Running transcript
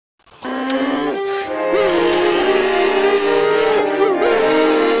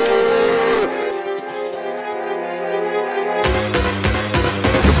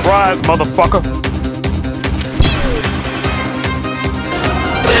Surprise, motherfucker!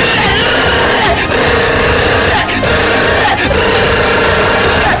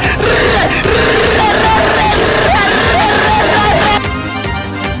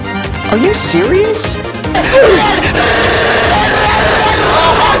 Are you serious?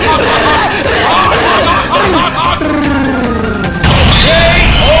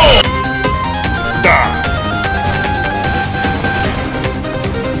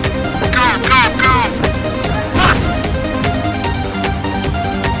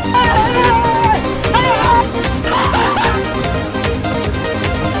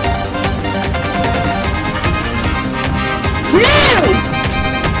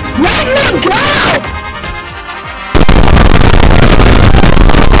 Blockman Go!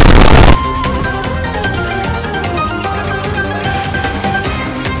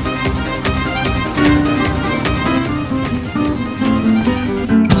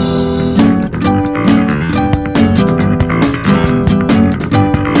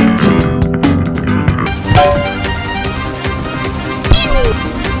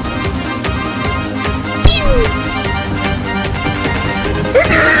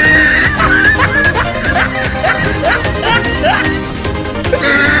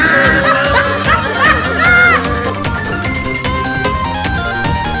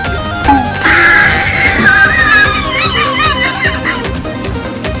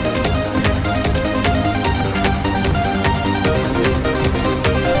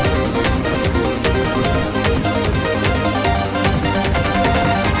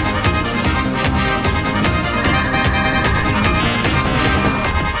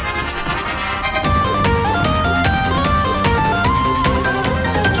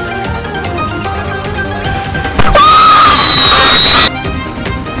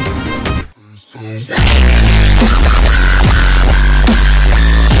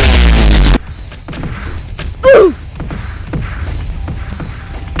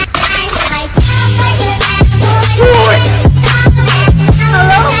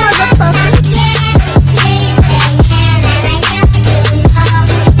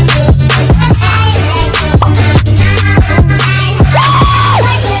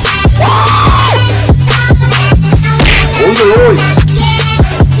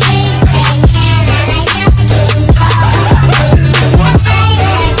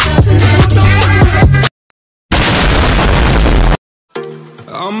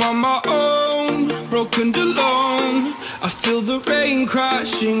 I'm on my own, broken alone. I feel the rain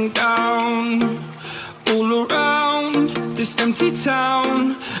crashing down all around this empty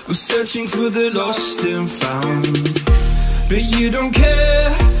town. I'm searching for the lost and found, but you don't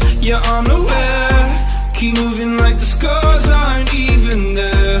care, you're unaware. Keep moving like the scars aren't even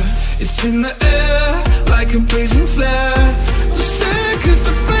there. It's in the air like a blazing flare. Just stare 'cause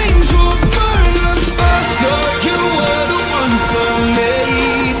the flames will burn us. I thought you were the one for me.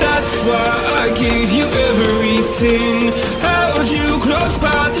 That's why I gave you everything. Held you close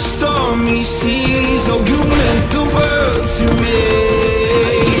by the stormy seas. Oh, you meant the world to me.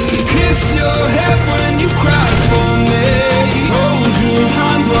 Kiss your head when you cried for me. Hold your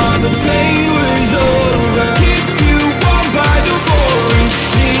hand while the pain was over. Keep you warm by the roaring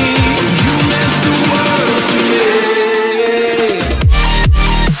sea. You meant the world to me.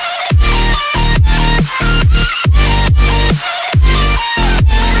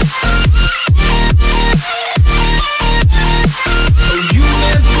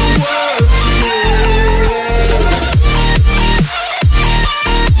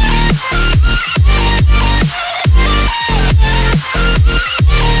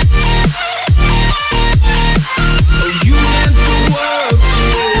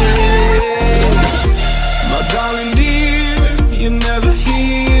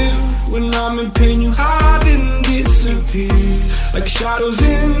 Like shadows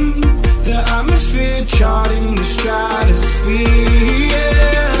in the atmosphere, charting the stratosphere.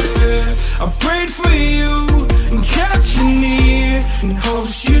 Yeah. I prayed for you and kept you near, in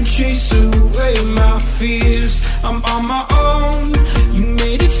hopes you'd chase away my fears. I'm on my own, you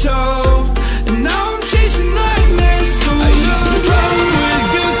made it so, and now I'm chasing nightmares too. I used to run with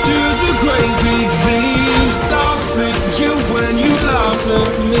you through the great big leaves, laugh at you when you laugh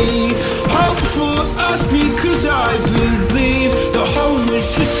at me. Hope for us because I believe the home was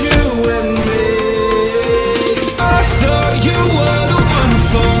just you and me. I thought you were the one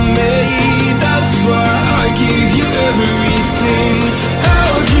for me. That's why I gave you everything.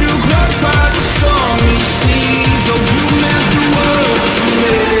 Held you close by the stormy seas. Oh, you meant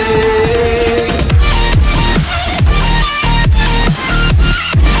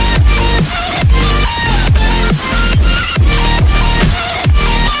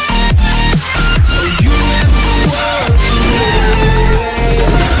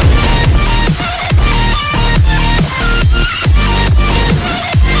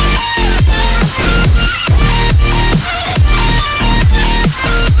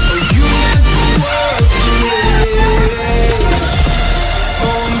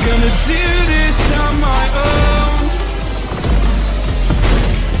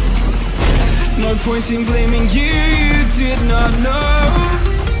point in blaming you, you did not know.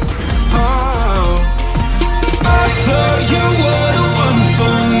 Oh, I thought you were the one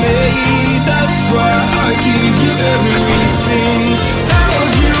for me. That's why I gave you everything.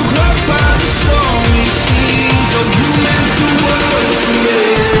 Held you close by the stormy seas. Oh, you meant the world to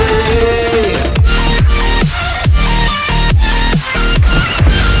me.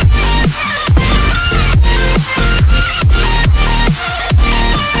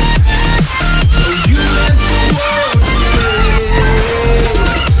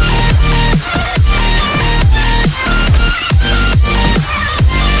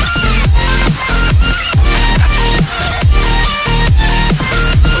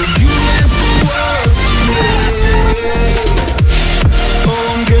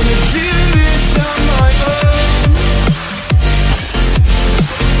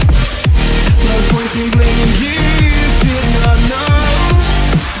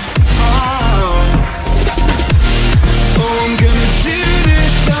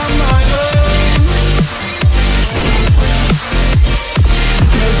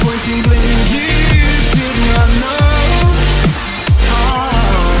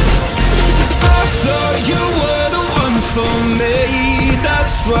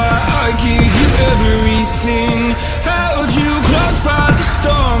 That's why I gave you everything. Held you close by the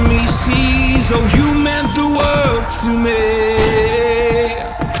stormy seas. Oh, you meant the world to me.